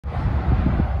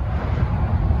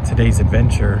Today's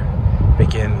adventure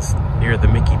begins near the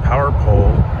Mickey Power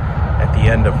Pole at the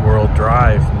end of World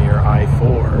Drive near I-4.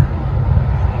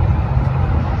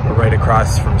 We're right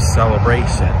across from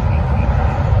Celebration.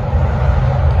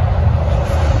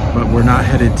 But we're not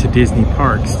headed to Disney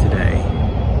parks today.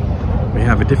 We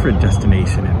have a different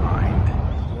destination in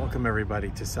mind. Welcome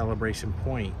everybody to Celebration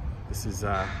Point. This is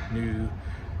a new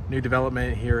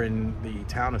development here in the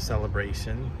town of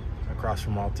Celebration, across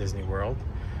from Walt Disney World.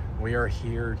 We are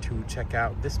here to check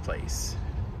out this place.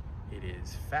 It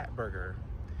is Fatburger.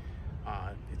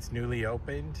 It's newly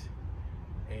opened,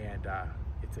 and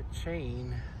it's a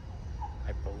chain,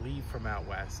 I believe, from out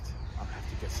west. I'll have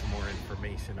to get some more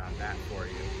information on that for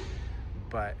you,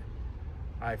 but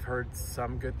I've heard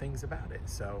some good things about it,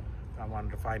 so I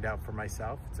wanted to find out for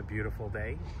myself. It's a beautiful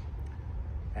day,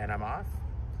 and I'm off,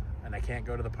 and I can't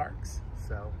go to the parks,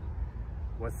 so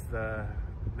what's the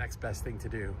next best thing to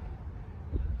do?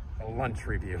 A lunch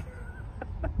review.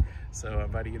 So I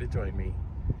invited you to join me,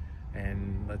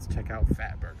 and let's check out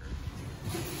Fatburger.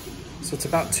 So it's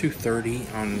about 2:30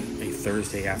 on a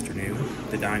Thursday afternoon.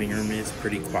 The dining room is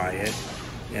pretty quiet,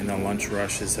 and the lunch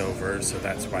rush is over, so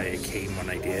that's why I came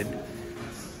when I did.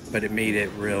 But it made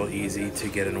it real easy to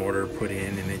get an order put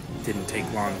in, and it didn't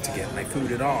take long to get my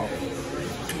food at all.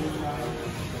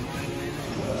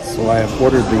 So I have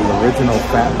ordered the original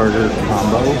Fatburger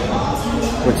combo,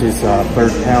 which is a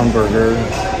third pound burger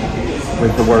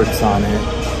with the works on it.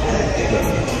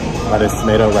 With lettuce,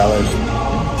 tomato, relish,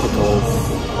 pickles,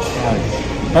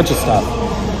 a bunch of stuff.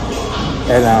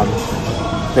 And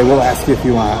they will ask you if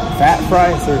you want fat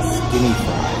fries or skinny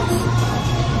fries.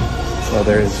 So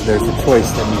there's a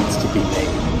choice that needs to be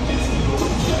made.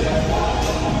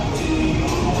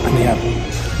 And they have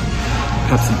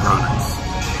Pepsi products.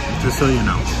 Just so you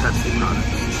know, Pepsi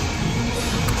products.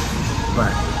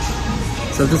 But,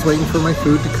 so I'm just waiting for my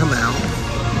food to come out.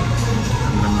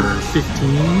 I'm number 15,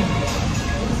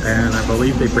 and I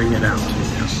believe they bring it out to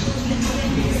you. So,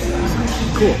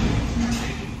 cool.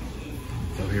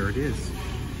 So here it is.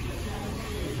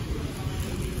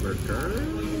 Burger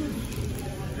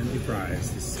and the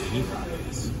fries, the skinny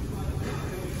fries.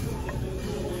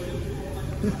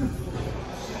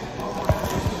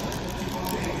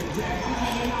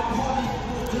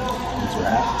 It's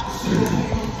wrapped.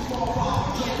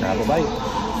 Grab a bite.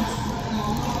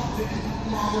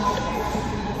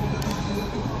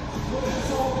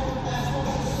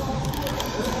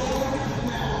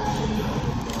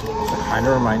 It kind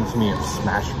of reminds me of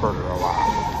Smash Burger a lot.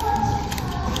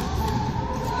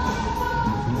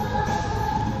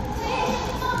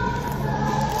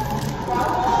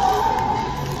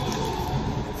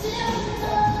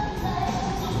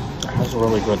 It has a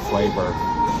really good flavor.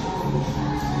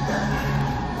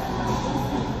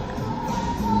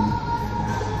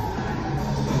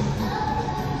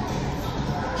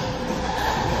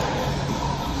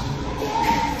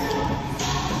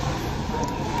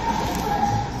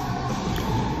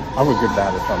 I would give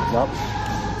that a thumbs up.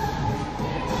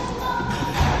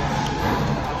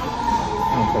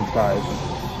 And some fries.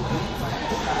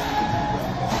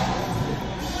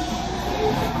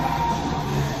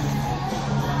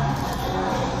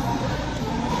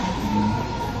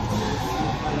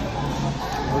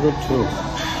 They're good too.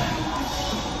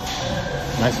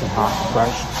 Nice and hot and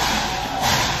fresh.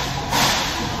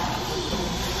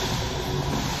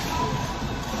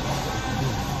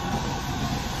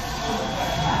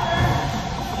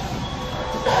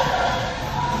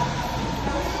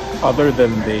 Other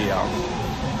than the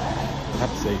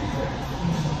Pepsi,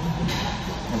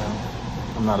 you know,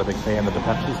 I'm not a big fan of the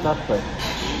Pepsi stuff, but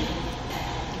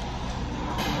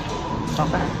it's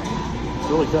not bad. It's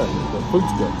really good. The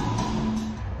food's good.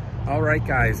 All right,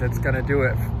 guys, that's gonna do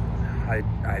it.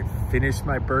 I finished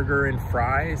my burger and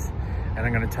fries, and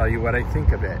I'm gonna tell you what I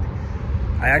think of it.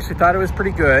 I actually thought it was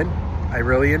pretty good. I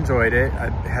really enjoyed it.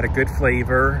 It had a good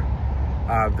flavor.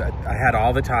 I had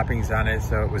all the toppings on it,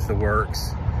 so it was the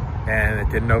works. And it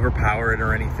didn't overpower it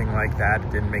or anything like that. It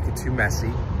didn't make it too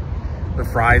messy. The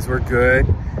fries were good,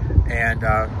 and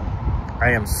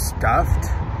I am stuffed,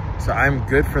 so I'm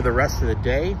good for the rest of the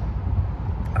day.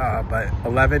 But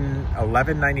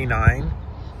 $11.99.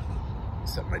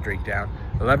 Set my drink down.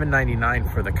 $11.99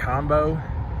 for the combo,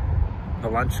 the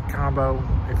lunch combo,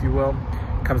 if you will.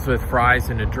 Comes with fries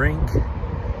and a drink,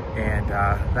 and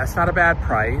that's not a bad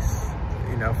price,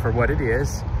 you know, for what it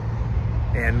is.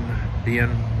 And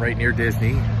being right near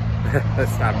Disney,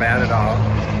 that's not bad at all.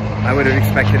 I would have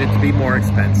expected it to be more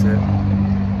expensive,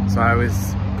 so I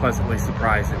was pleasantly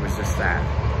surprised it was just that.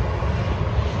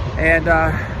 And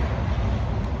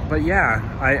but yeah,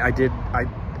 I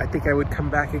think I would come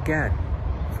back again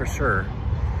for sure.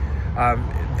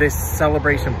 This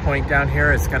Celebration Point down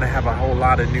here is gonna have a whole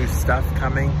lot of new stuff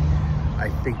coming. I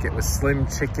think it was Slim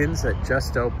Chickens that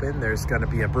just opened. There's gonna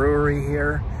be a brewery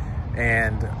here,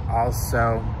 and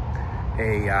also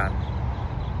a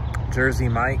Jersey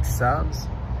Mike's subs,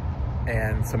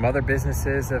 and some other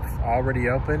businesses have already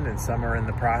opened and some are in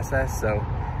the process. So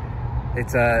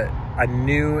it's a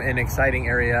new and exciting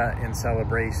area in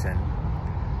Celebration.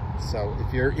 So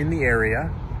if you're in the area,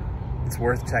 it's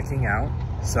worth checking out.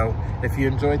 So if you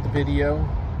enjoyed the video,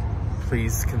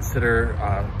 please consider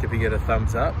giving it a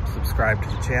thumbs up, subscribe to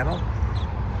the channel,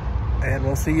 and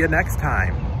we'll see you next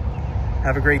time.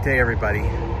 Have a great day, everybody.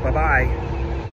 Bye-bye.